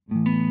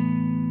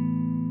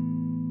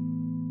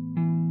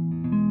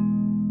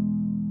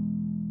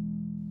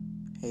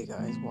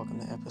guys, welcome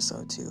to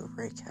episode 2 of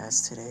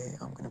Raycast. Today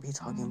I'm going to be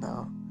talking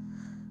about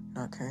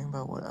not caring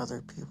about what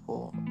other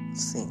people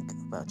think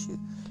about you.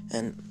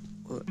 And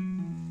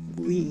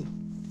we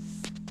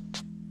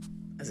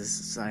as a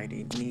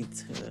society need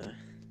to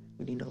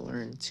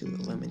learn to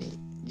eliminate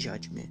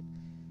judgment.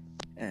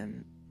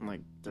 And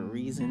like the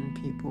reason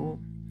people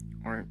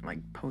aren't like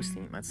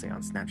posting, let's say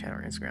on Snapchat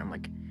or Instagram,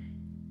 like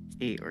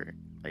 8 or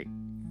like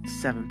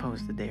 7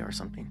 posts a day or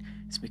something,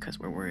 is because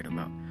we're worried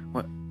about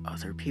what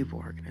other people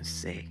are gonna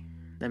say.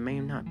 That may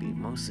not be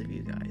most of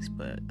you guys,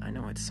 but I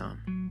know it's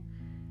some.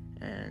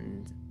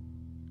 And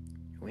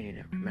we need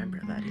to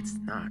remember that it's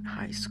not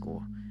high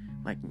school.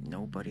 Like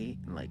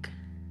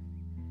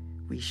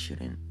we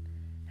shouldn't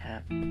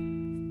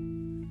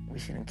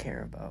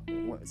care about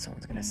what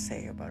someone's gonna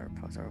say about our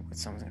post or what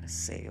someone's gonna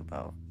say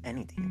about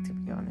anything, to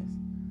be honest.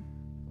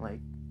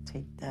 Like,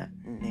 take that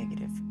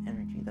negative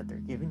energy that they're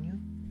giving you,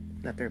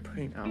 that they're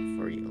putting out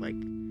for you, like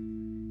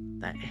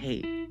that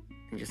hate,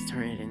 and just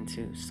turn it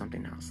into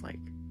something else. Like,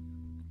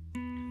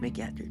 make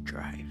it your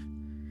drive.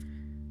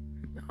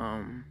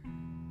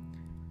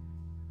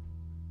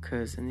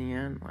 Cause in the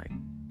end, like,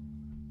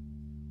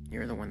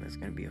 you're the one that's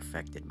gonna be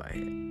affected by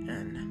it,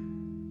 and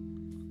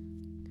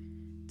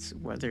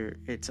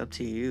it's up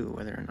to you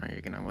whether or not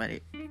you're gonna let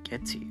it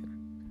get to you.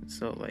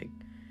 So, like,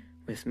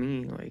 with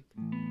me, like,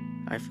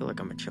 I feel like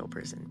I'm a chill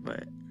person,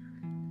 but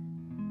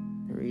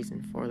the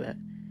reason for that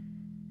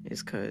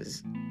is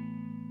because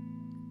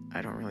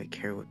I don't really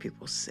care what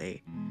people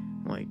say,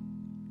 like,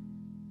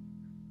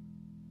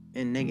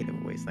 in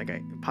negative ways. Like,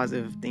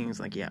 positive things,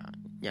 like, yeah,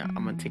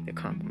 I'm gonna take the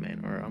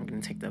compliment, or I'm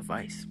gonna take the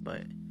advice.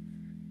 But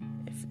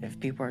if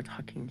people are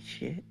talking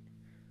shit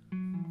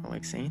or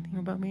like saying anything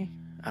about me,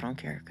 I don't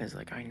care, because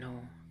like I know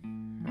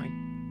like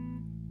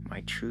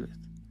my truth,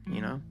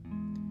 you know,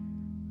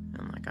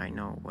 and like I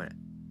know what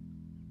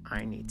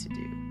I need to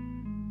do.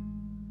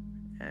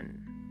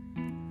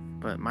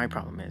 But my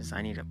problem is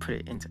I need to put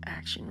it into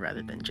action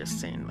rather than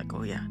just saying like,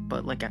 oh yeah.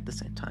 But like at the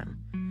same time,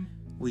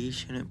 we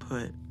shouldn't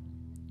put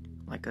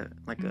like a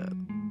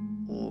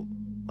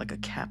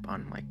cap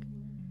on like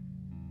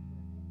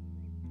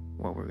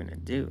what we're gonna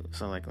do.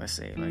 So like, let's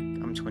say like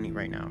I'm 20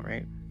 right now,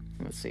 right?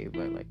 Let's say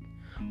by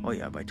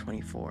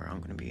 24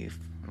 I'm gonna be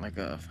like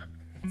a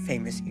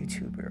famous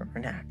YouTuber or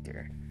an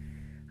actor.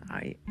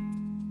 I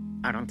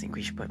don't think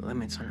we should put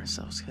limits on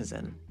ourselves, because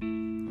then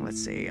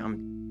let's say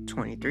I'm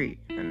 23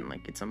 and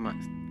like it's a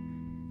month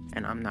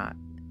and I'm not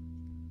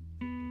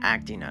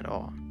acting at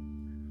all.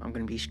 I'm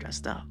gonna be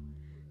stressed out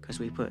because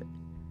we put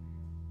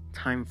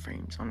time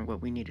frames on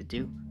what we need to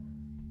do.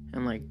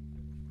 And like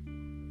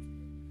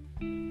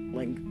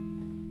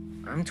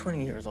I'm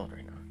 20 years old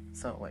right now,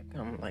 so like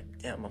I'm like,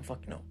 damn, I'm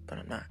fucking old, but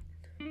I'm not.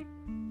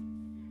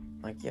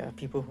 Like, yeah,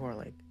 people who are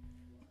like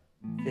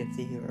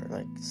 50 or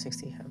like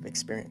 60 have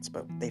experience,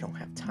 but they don't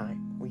have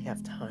time. We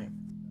have time.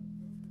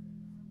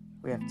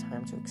 We have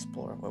time to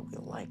explore what we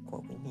like,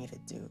 what we need to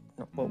do,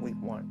 what we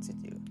want to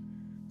do.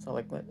 So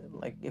like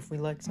if we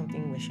like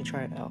something, we should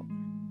try it out,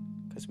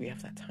 because we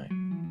have that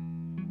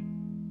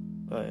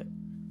time. But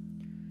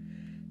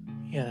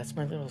yeah, that's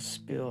my little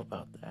spiel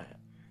about that.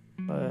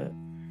 But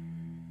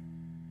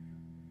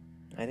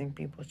I think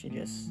people should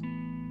just,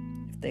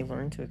 if they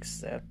learn to if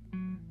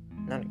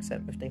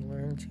they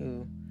learn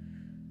to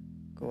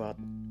go out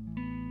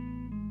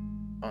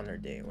on their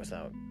day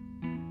without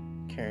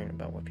caring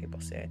about what people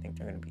say, I think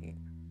they're going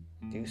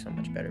to do so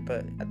much better.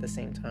 But at the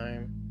same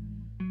time,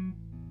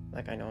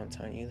 like, I know I'm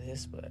telling you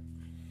this, but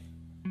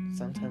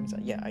sometimes,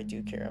 I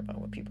do care about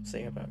what people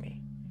say about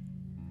me.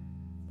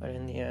 But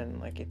in the end,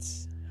 like,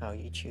 it's how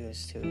you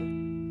choose to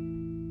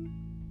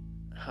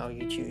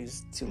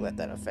let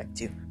that affect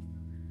you.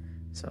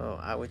 So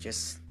I would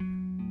just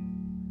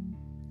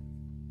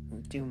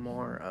do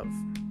more of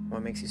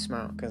what makes you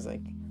smile, because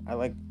like I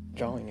like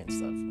drawing and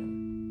stuff,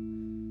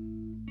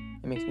 and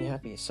it makes me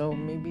happy. So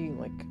maybe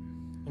like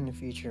in the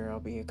future I'll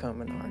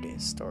become an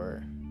artist,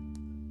 or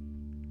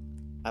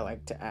I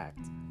like to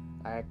act.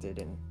 I acted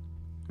in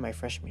my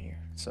freshman year,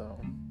 so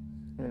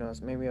who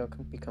knows, maybe I'll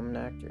become an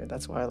actor.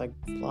 That's why I like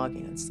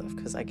vlogging and stuff,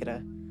 because I get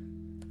to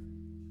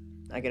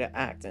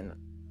act. And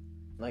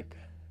like,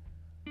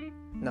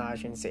 no, I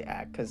shouldn't say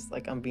act, because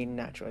like I'm being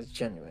natural, it's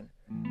genuine.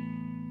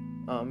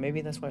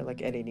 Maybe that's why I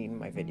like editing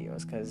my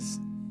videos, because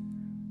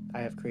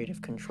I have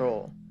creative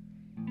control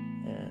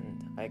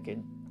and I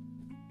could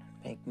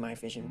make my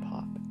vision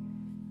pop.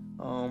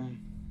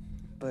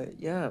 But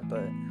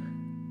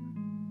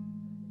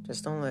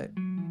just don't let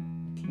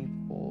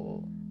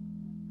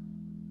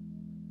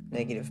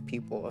negative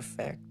people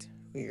affect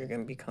who you're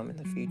going to become in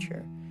the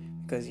future,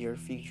 because your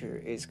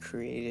future is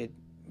created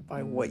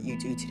by what you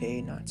do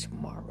today, not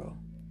tomorrow.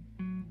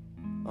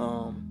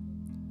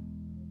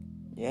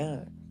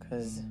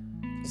 Because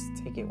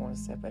just take it one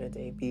step at a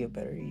day. Be a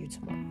better you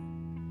tomorrow.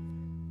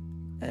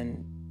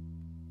 And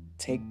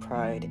take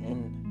pride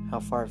in how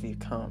far you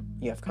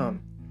have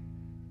come.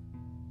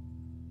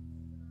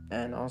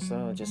 And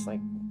also just like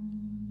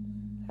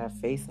have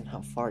faith in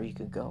how far you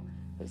could go.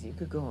 Because you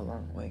could go a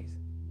long ways.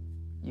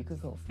 You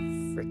could go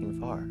freaking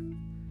far.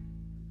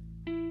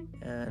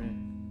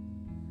 and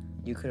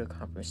you could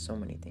accomplish so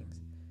many things.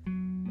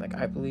 Like,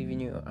 I believe in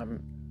you.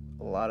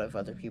 A lot of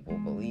other people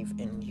believe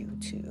in you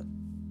too.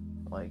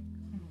 Like,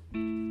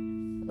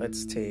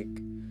 let's take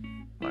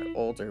my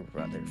older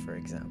brother, for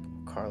example.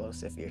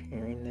 Carlos, if you're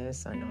hearing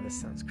this, I know this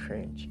sounds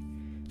cringe,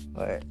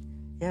 but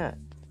yeah,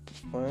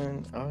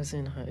 when I was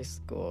in high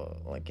school,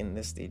 like, in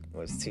this stage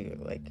was too,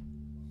 like,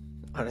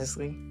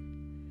 honestly,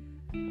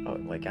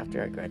 like,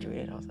 after I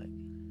graduated, I was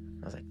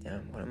like,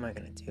 damn, what am I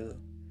gonna do?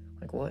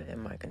 Like, what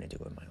am I gonna do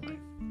with my life?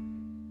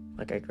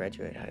 Like, I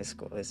graduated high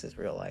school. This is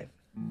real life.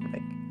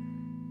 Like,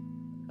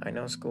 I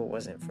know school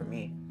wasn't for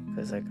me,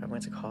 because, like, I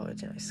went to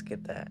college and I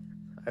skipped that.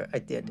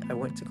 I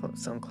went to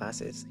some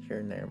classes here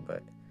and there,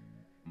 but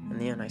in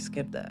the end, I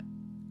skipped that,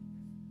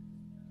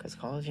 because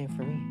college ain't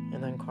for me.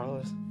 And then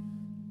Carlos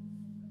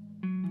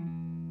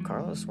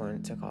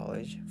went to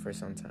college for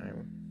some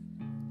time,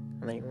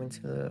 and then he went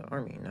to the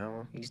army.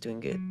 Now he's doing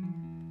good.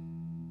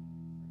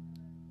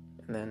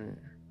 And then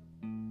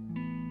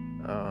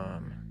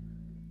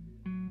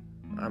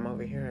I'm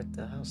over here at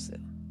the house still,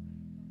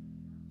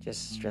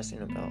 just stressing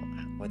about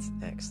what's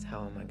next.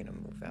 How am I gonna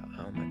move out?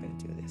 How am I gonna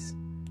do this?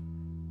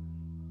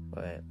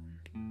 But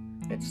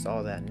it's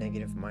all that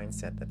negative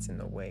mindset that's in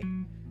the way.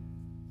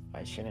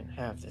 I shouldn't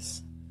have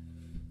this.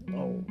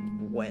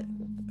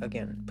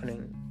 Again,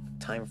 putting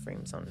time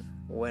frames on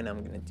when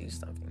I'm gonna do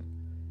something.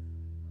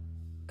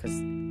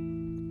 Because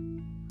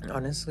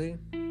honestly,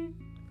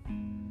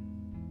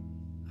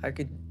 I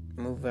could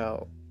move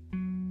out.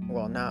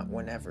 Well, not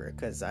whenever,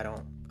 because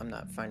I'm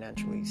not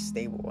financially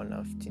stable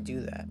enough to do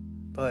that.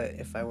 But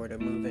if I were to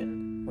move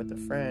in with a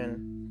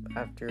friend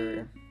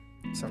after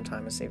some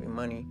time of saving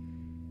money,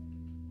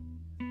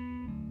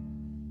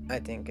 I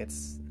think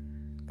it's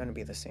gonna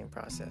be the same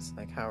process.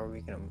 Like, how are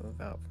we gonna move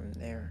out from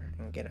there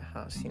and get a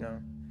house,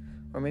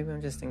 Or maybe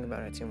I'm just thinking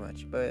about it too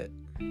much. But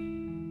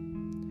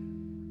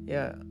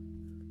yeah,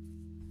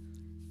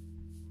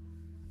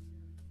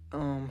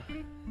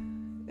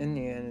 in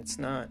the end, it's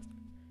not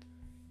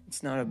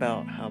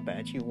about how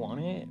bad you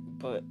want it,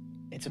 but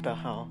it's about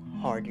how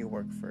hard you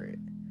work for it.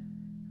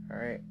 All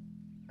right,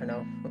 I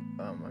know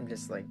I'm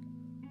just like,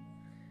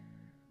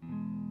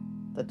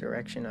 the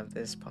direction of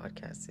this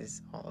podcast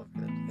is all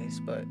over the place,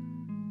 but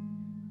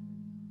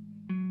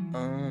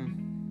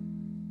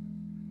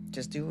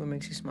just do what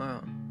makes you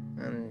smile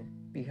and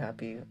be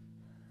happy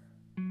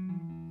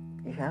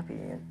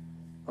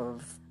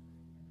of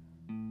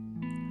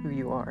who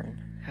you are and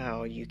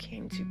how you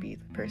came to be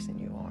the person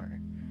you are,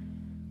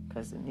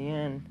 because in the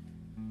end,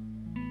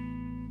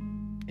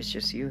 it's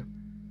just you.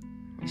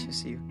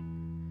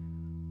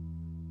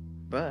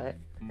 But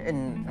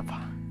in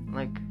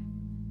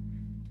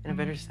a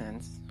better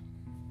sense,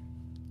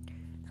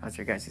 how's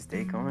your guys'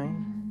 day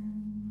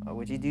going? What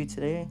would you do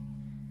today?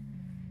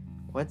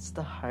 What's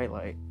the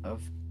highlight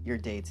of your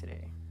day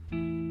today?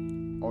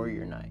 Or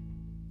your night?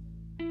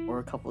 Or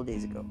a couple of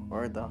days ago?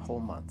 Or the whole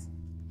month?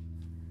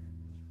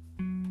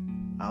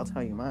 I'll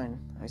tell you mine.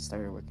 I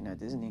started working at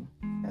Disney.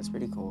 That's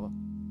pretty cool.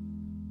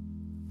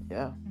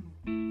 Yeah.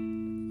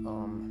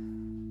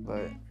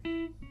 But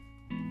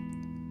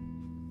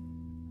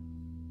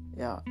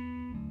yeah,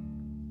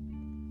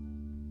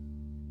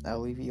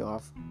 I'll leave you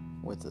off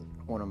with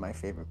one of my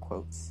favorite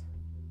quotes.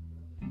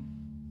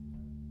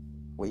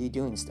 What you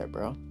doing, step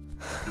bro?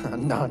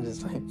 No, I'm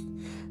just like,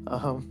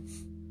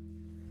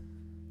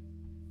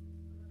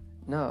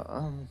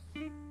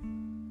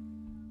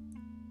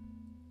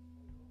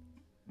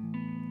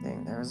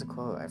 dang, there was a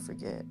quote, I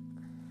forget.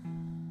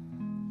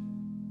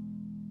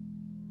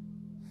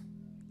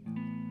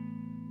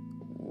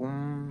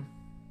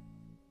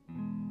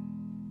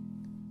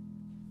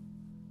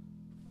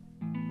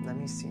 Let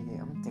me see,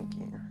 I'm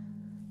thinking.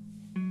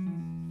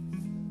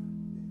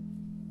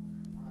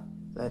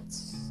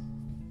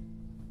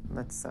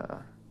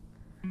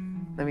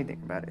 Let me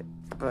think about it.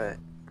 But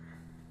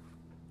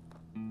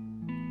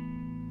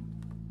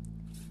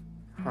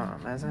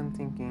as I'm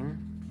thinking,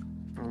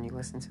 when you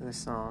listen to the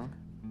song,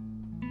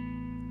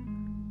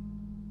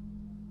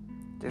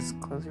 just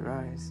close your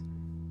eyes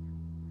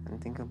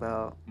and think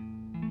about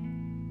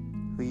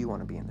who you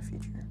want to be in the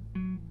future.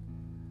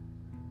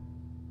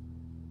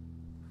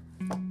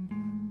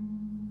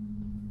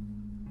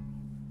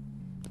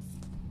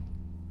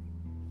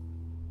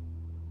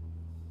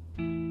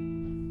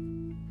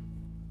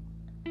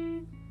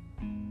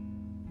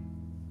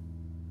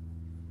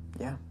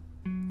 Yeah.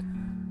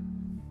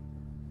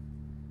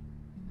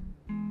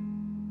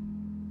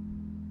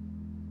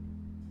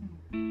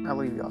 I'll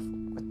leave you off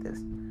with this.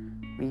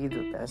 Be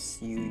the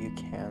best you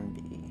can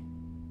be.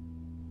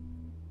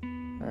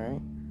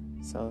 Alright?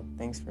 So,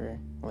 thanks for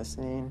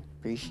listening.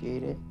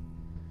 Appreciate it.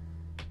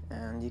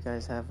 And you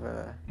guys have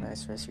a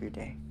nice rest of your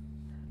day.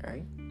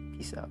 Alright?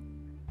 Peace out.